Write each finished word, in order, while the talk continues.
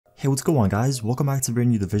Hey, what's going on guys? Welcome back to a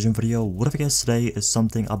brand new Division video. What if I guess today is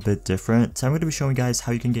something a bit different. Today I'm going to be showing you guys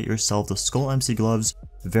how you can get yourself the Skull MC gloves.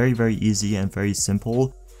 Very easy and very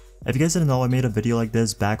simple. If you guys didn't know, I made a video like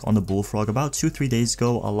this back on the Bullfrog about 2-3 days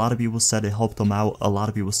ago. A lot of people said it helped them out. A lot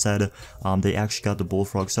of people said they actually got the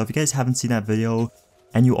Bullfrog. So if you guys haven't seen that video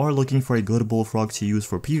and you are looking for a good Bullfrog to use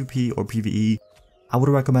for PvP or PvE, I would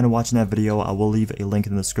recommend watching that video. I will leave a link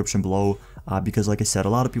in the description below because like I said, a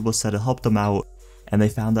lot of people said it helped them out and they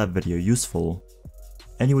found that video useful.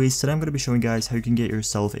 Anyways, today I'm going to be showing you guys how you can get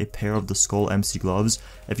yourself a pair of the Skull MC gloves.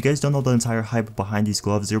 If you guys don't know the entire hype behind these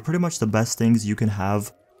gloves, they're pretty much the best things you can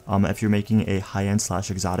have if you're making a high-end /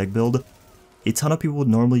 exotic build. A ton of people would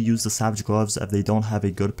normally use the Savage gloves if they don't have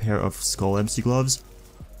a good pair of Skull MC gloves.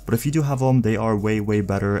 But if you do have them, they are way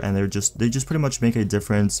better and they just pretty much make a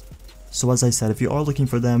difference. So as I said, if you are looking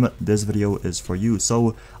for them, this video is for you.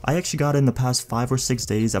 So I actually got in the past 5 or 6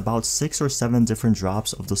 days about 6 or 7 different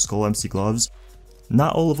drops of the Skull MC gloves.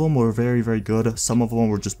 Not all of them were very good. Some of them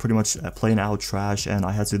were just pretty much plain out trash and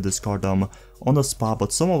I had to discard them on the spot,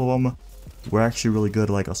 but some of them were actually really good,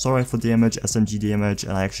 like assault rifle damage, SMG damage,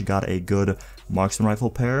 and I actually got a good marksman rifle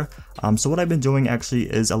pair. So what I've been doing actually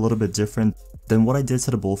is a little bit different than what I did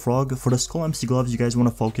to the Bullfrog. For the Skull MC gloves, you guys want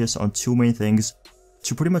to focus on 2 main things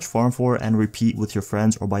to pretty much farm for and repeat with your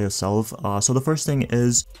friends or by yourself. So the first thing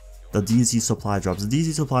is the DZ supply drops. The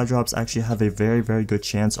DZ supply drops actually have a very good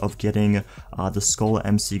chance of getting the Skull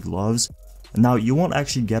MC gloves. Now you won't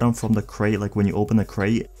actually get them from the crate, like when you open the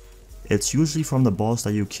crate. It's usually from the boss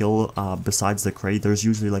that you kill besides the crate. There's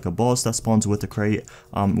usually like a boss that spawns with the crate.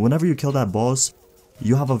 Whenever you kill that boss,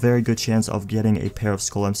 you have a very good chance of getting a pair of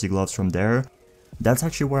Skull MC gloves from there. That's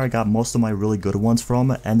actually where I got most of my really good ones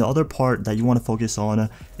from, and the other part that you want to focus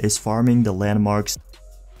on is farming the landmarks.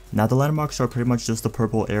 Now the landmarks are pretty much just the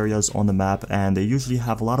purple areas on the map, and they usually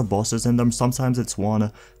have a lot of bosses in them. Sometimes it's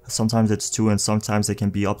 1, sometimes it's 2, and sometimes they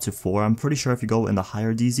can be up to 4. I'm pretty sure if you go in the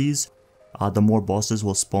higher DZs, the more bosses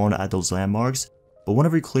will spawn at those landmarks. But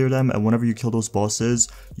whenever you clear them and whenever you kill those bosses,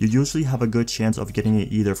 you usually have a good chance of getting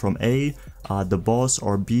it either from A, the boss,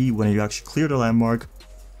 or B, when you actually clear the landmark.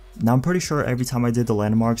 Now I'm pretty sure every time I did the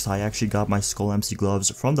landmarks, I actually got my Skull MC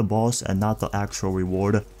gloves from the boss and not the actual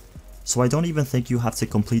reward. So I don't even think you have to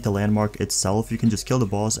complete the landmark itself. You can just kill the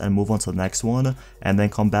boss and move on to the next one, and then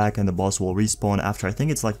come back and the boss will respawn after I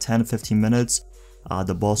think it's like 10-15 minutes.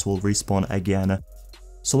 The boss will respawn again.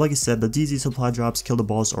 So like I said, the DZ supply drops kill the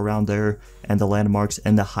boss around there, and the landmarks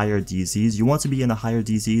in the higher DZs. You want to be in the higher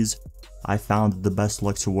DZs. I found the best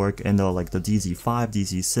luck to work in the DZ5,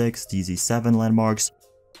 DZ6, DZ7 landmarks.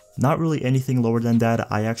 Not really anything lower than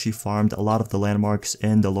that. I actually farmed a lot of the landmarks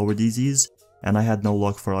in the lower DZs, and I had no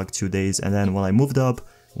luck for like 2 days. And then when I moved up,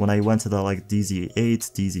 when I went to the DZ8,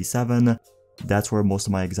 DZ7, that's where most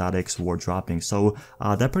of my exotics were dropping. So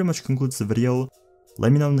that pretty much concludes the video.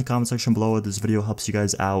 Let me know in the comment section below if this video helps you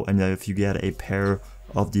guys out and if you get a pair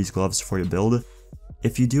of these gloves for your build.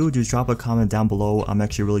 If you do, just drop a comment down below. I'm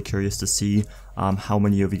actually really curious to see how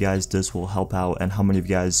many of you guys this will help out and how many of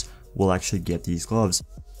you guys will actually get these gloves.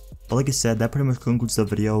 But like I said, that pretty much concludes the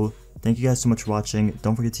video. Thank you guys so much for watching.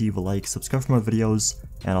 Don't forget to leave a like, subscribe for more videos,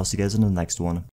 and I'll see you guys in the next one.